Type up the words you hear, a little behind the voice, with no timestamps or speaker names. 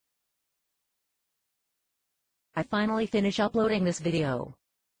I finally finished uploading this video.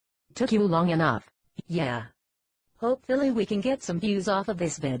 Took you long enough. Yeah. Hopefully we can get some views off of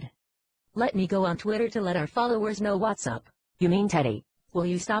this vid. Let me go on Twitter to let our followers know what's up. You mean Teddy? Will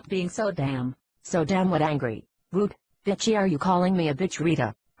you stop being so damn what angry? Rude, bitchy, are you calling me a bitch,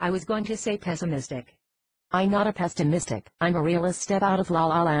 Rita? I was going to say pessimistic. I'm not a pessimistic. I'm a realist. Step out of La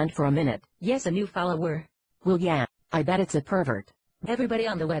La Land for a minute. Yes, a new follower. Well, yeah, I bet it's a pervert. Everybody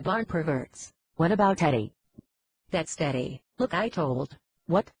on the web aren't perverts. What about Teddy? That's Teddy. Look, I told.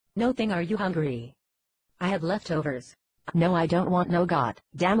 What? No thing. Are you hungry? I have leftovers. No, I don't want no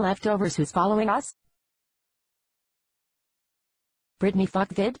goddamn leftovers. Who's following us? Britney fuck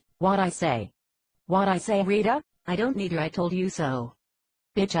vid? What I say? What I say, Rita? I don't need your I told you so.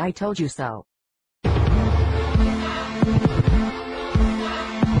 Bitch, I told you so.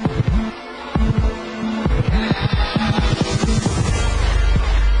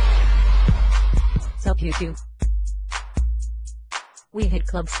 Sup YouTube? We hit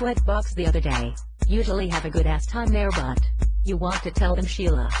Club Sweatbox the other day. Usually have a good ass time there, but you want to tell them,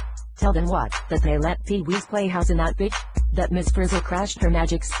 Sheila? Tell them what? That they let Pee-wee's Playhouse in that bitch? That Miss Frizzle crashed her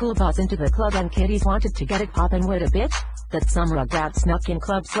magic school bus into the club and kiddies wanted to get it poppin' with a bitch? That some rugrat snuck in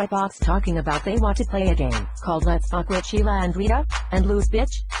Club Sweatbox talking about they want to play a game called Let's Fuck with Sheila and Rita? And lose,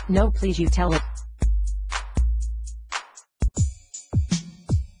 bitch? No, please, you tell it.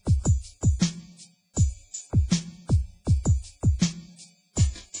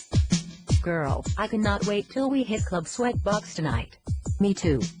 Girl, I cannot wait till we hit Club Sweatbox tonight. Me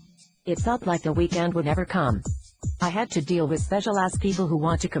too. It felt like the weekend would never come. I had to deal with special ass people who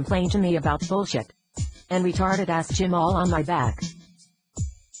want to complain to me about bullshit. And retarded ass Jim all on my back.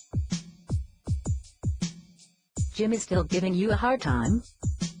 Jim is still giving you a hard time?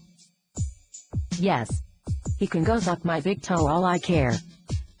 Yes. He can go suck my big toe all I care.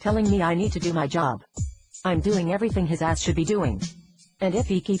 Telling me I need to do my job. I'm doing everything his ass should be doing. And if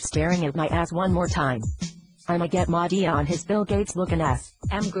he keeps staring at my ass one more time, I'ma get my D on his Bill Gates looking ass.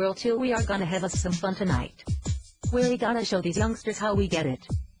 Girl, too, we are gonna have us some fun tonight. We're gonna show these youngsters how we get it.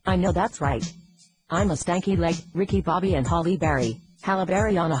 I know that's right. I'm a stanky leg, Ricky Bobby and Holly Berry, Halle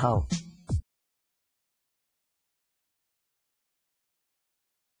Berry on a hoe.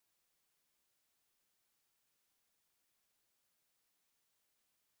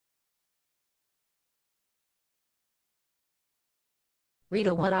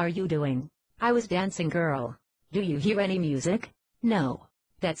 Rita, what are you doing? I was dancing, girl. Do you hear any music? No.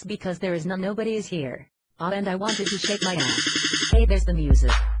 That's because there is nobody is here. And I wanted to shake my ass. Hey, there's the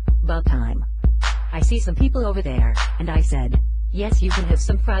music. About time. I see some people over there, and I said, yes, you can have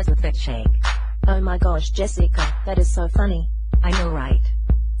some fries with that shake. Oh my gosh, Jessica, that is so funny. I know, right?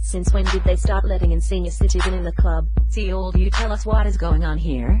 Since when did they start letting in senior citizen in the club? See, old, you tell us what is going on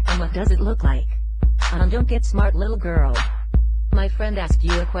here, and what does it look like? And don't get smart, little girl. My friend asked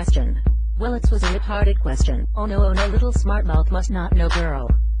you a question. Well, it was a retarded question. Oh no, little smart mouth must not know, girl.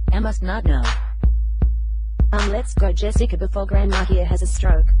 I must not know. Let's go, Jessica, before Grandma here has a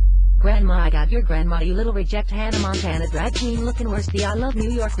stroke. Grandma, I got your grandma, you little reject Hannah Montana drag queen looking worse. The I love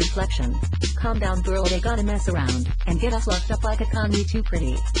New York reflection. Calm down, girl, they gonna mess around and get us locked up like a con. We too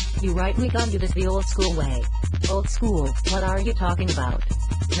pretty. You right, we gonna do this the old school way. Old school, what are you talking about?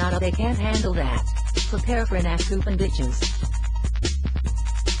 Nada, they can't handle that. Prepare for an ass poopin' bitches.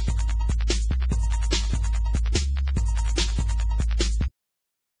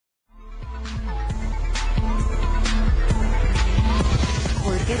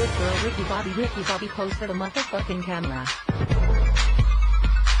 Get it, girl. Ricky Bobby pose for the motherfucking camera.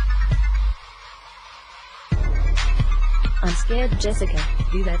 I'm scared, Jessica.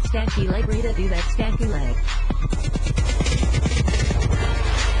 Do that stanky leg, Rita, do that stanky leg.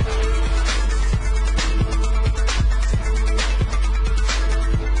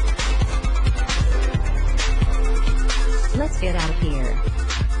 Let's get out of here.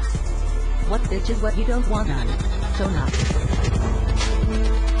 What bitch is what you don't want on? So not.